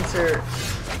the answer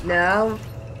now.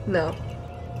 No.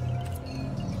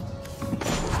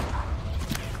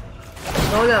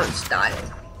 Go down style.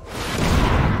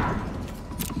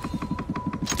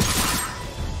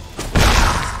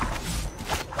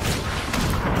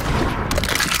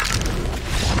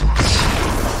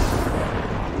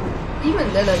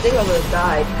 Even then, I think I would have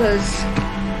died because,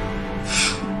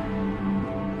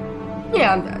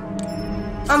 yeah, I'm dead.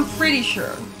 I'm pretty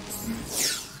sure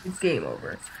it's game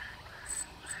over.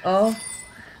 Oh,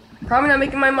 probably not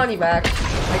making my money back.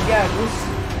 I guess.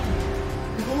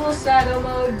 It's a little sad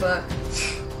mode, but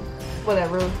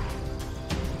whatever.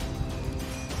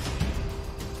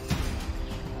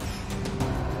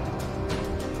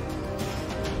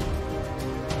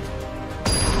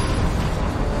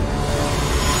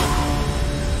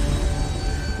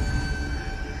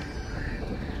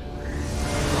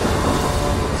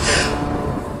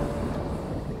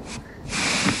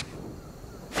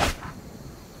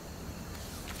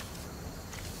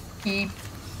 Keep.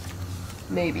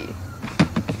 Maybe.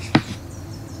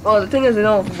 Oh, the thing is, they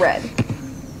don't have red.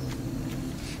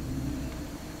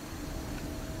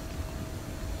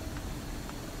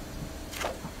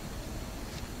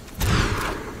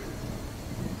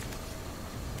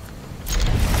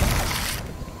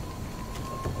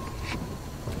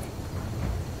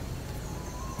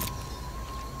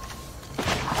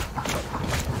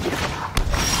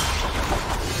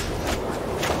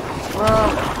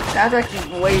 Well, that's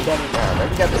actually way better now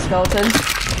that we got the skeleton.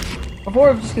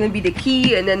 Before it was just gonna be the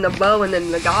key and then the bow and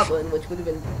then the goblin, which would have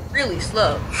been really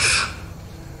slow.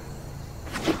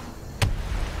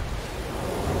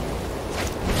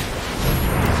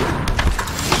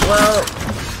 Well,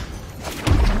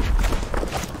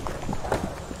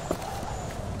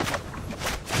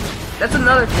 that's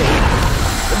another thing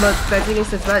about fetching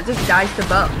is that it just dies to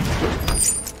bow.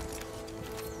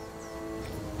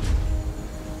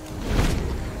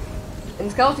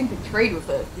 And skeleton can trade with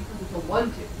it because it's a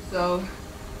 1/2. So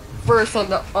first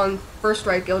on first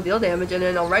strike it'll deal damage, and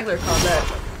then on regular combat,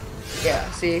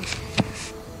 yeah. See,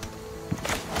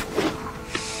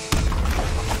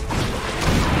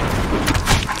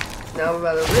 now we're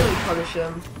about to really punish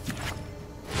him.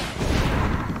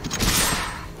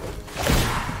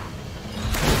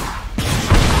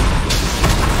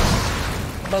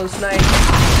 Bow snipe,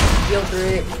 deal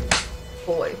 3.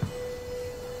 Boy.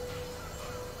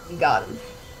 You got him.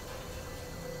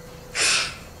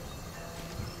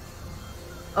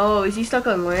 Oh, is he stuck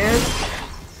on land?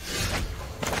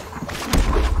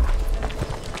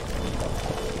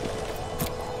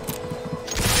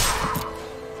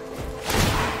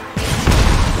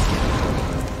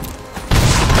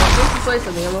 Let's play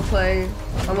something. I'm gonna play.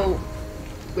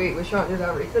 Wait, we're shot it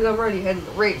already because I'm already heading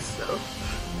the race. So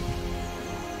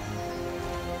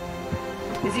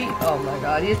is he? Oh my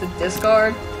god, he has to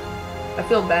discard. I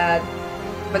feel bad,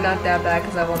 but not that bad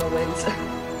because I want to win. So.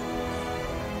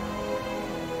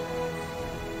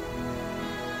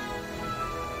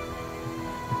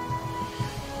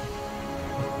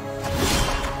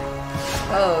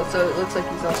 Oh, so it looks like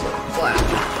he's also black.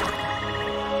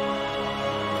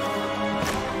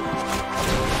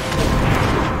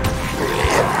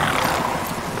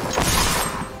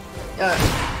 That's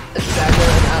exactly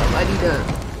what I need to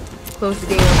close the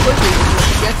game up quickly before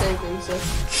he gets anything, so.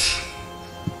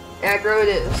 Aggro it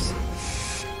is.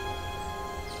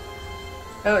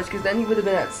 Oh, it's because then he would have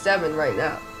been at 7 right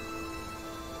now.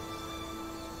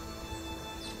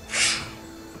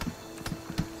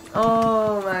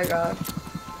 Oh my god.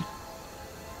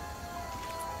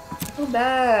 So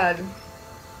bad.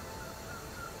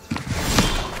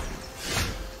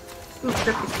 Ooh,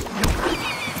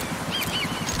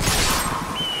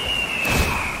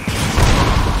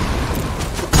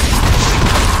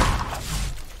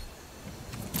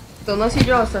 so unless he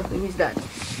draws something, he's dead.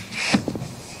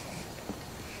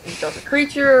 He draws a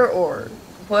creature, or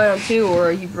play on 2,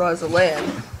 or he draws a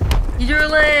land. He drew a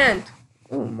land!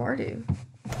 Ooh, Mardu.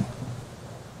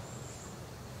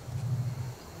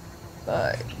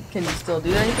 But can he still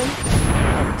do anything?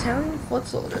 Italian foot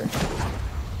soldier.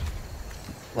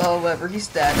 Well, whatever, he's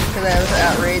dead because I was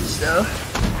outraged, so.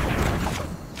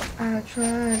 I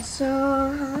tried so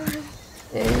hard,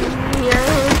 and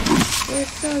yeah, it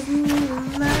doesn't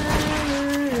even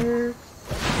matter.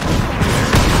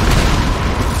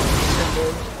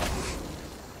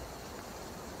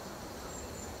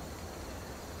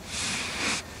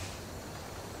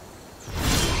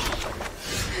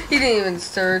 He didn't even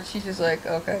search, he's just like,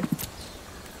 okay.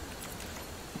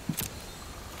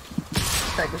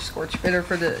 Tiger Scorch Bitter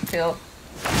for the tail.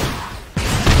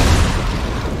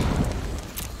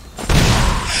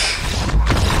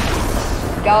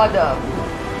 Got a dub.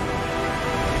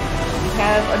 We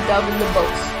have a dub in the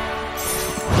books.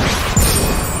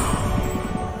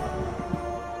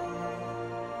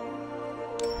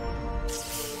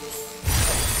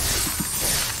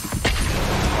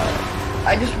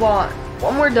 I just want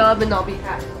one more dub and I'll be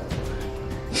happy.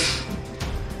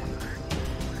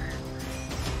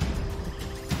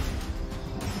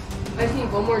 I just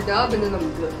need one more dub and then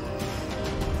I'm good.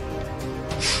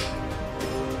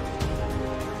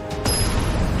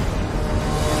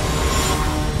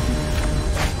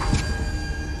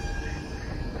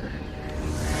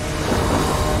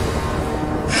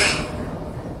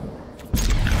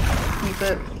 Keep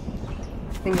it.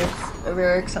 I think it's a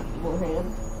very acceptable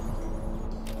hand.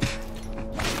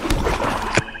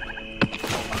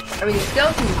 I mean,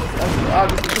 Skeleton is acceptable,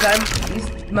 obviously,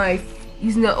 because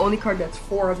using the only card that's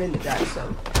 4 of in the deck, so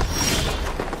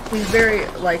he's very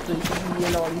likely to be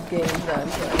in all these games that I'm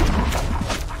playing.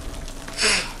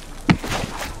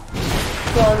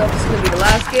 So I don't know if it's gonna be the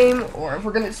last game or if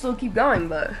we're gonna still keep going,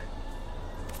 but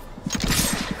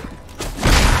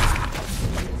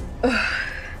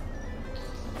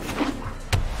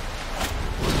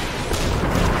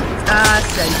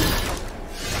steady.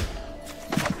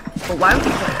 But why would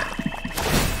you play that?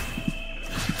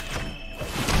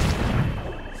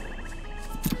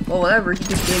 Well, whatever, he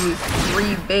just gave me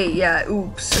 3 bait, yeah,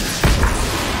 oops.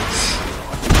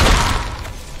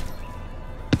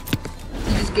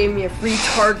 He just gave me a free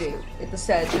target at the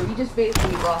set, so he just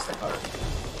basically lost the card.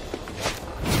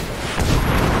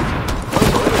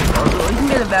 Oh, he can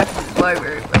get it back to his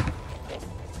library, but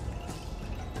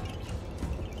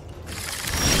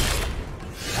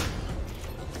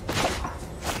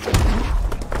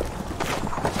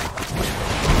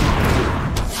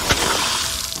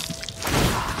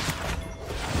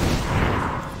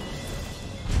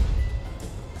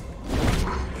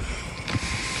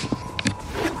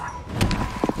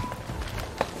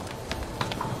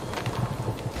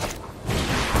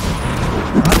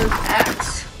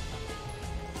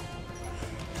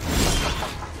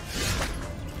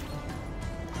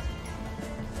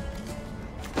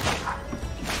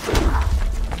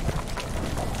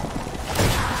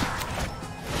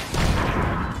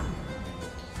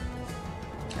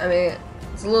I mean,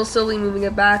 it's a little silly moving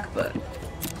it back, but I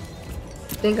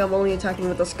think I'm only attacking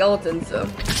with a skeleton, so.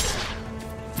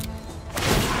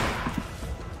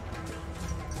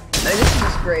 This is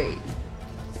just great.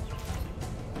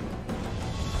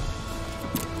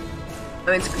 I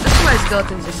mean, that's why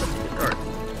skeletons are such a good card.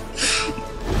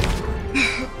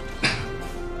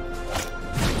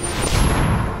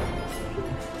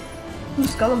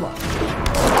 Who's Skullumok?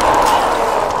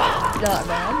 Not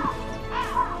bad.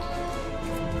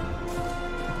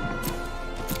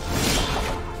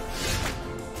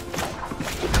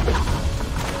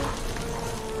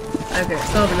 Okay,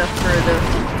 still have enough for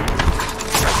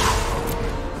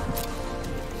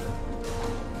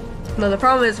the... No, the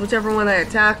problem is whichever one I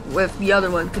attack with, the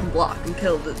other one can block and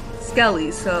kill the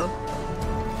skellies, so...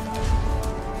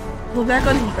 Pull back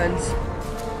on defense.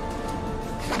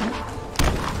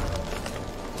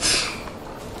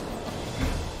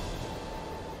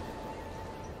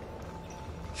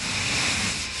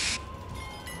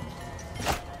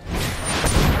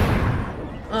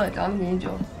 Oh, I'm the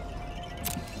angel.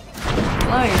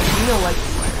 Lions, you don't like the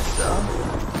lions, so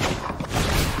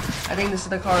I think this is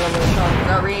the card I'm gonna try.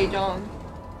 Not Rage on.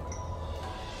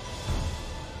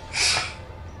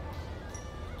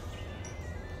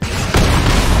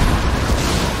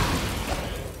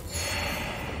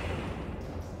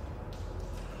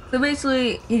 So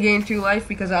basically, he gained 2 life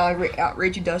because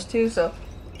Outrage does too. So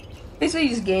basically,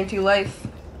 he just gained 2 life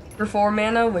for 4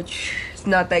 mana, which is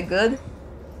not that good.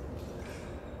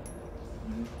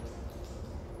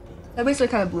 That basically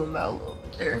kind of blew him out a little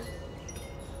bit there.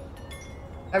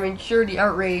 I mean, sure, the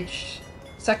Outrage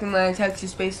second line text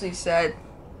just basically said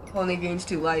opponent gains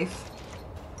 2 life.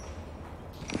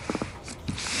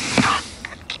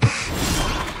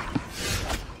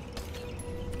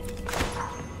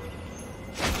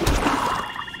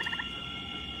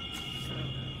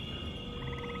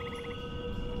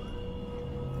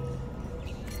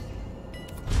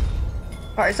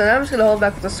 Alright, so now I'm just gonna hold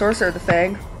back with the Sorcerer of the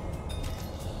Fang.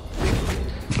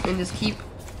 And just keep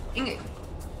inging.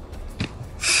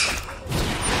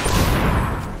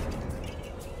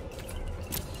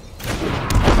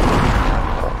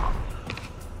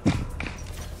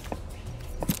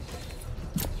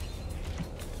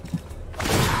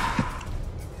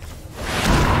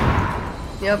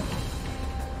 Yep.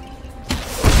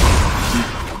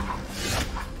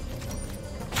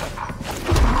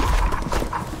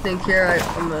 Think here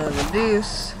I'm gonna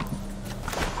reduce.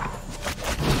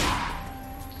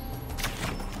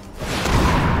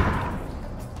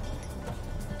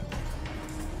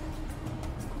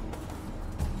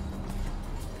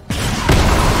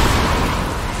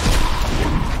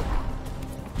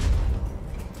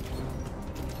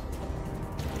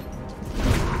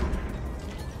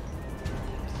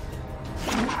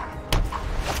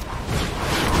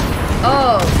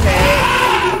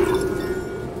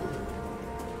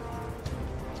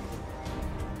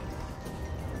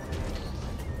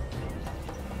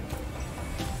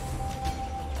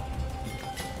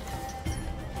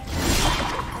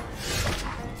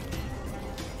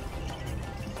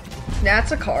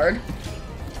 That's a card.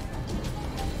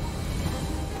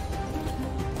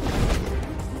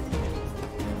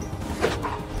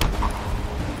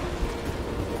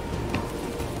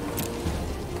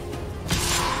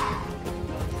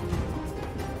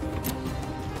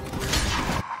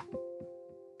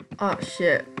 Oh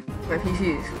shit, my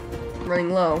PC's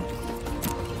running low.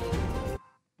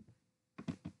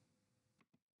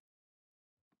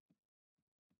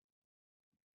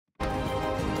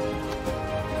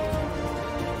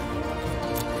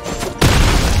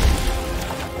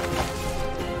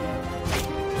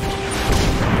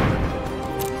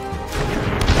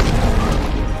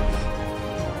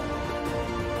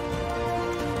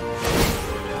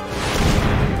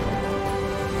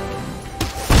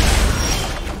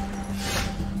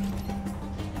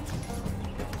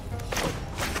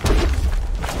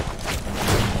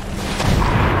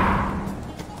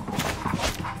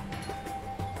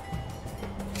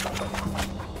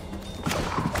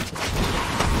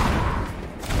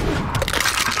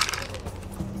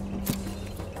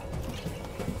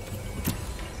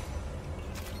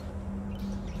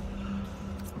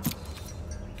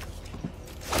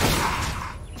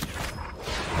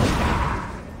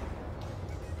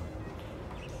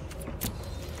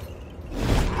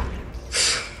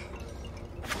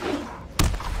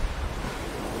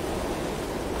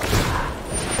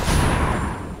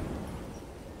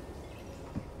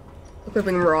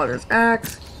 Equipping Marauder's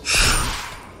Axe.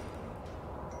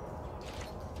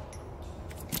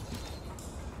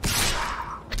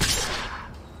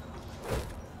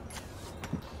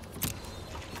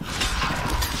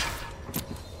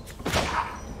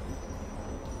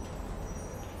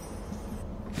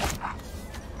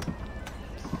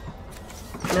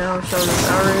 Now showing us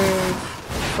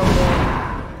outrage.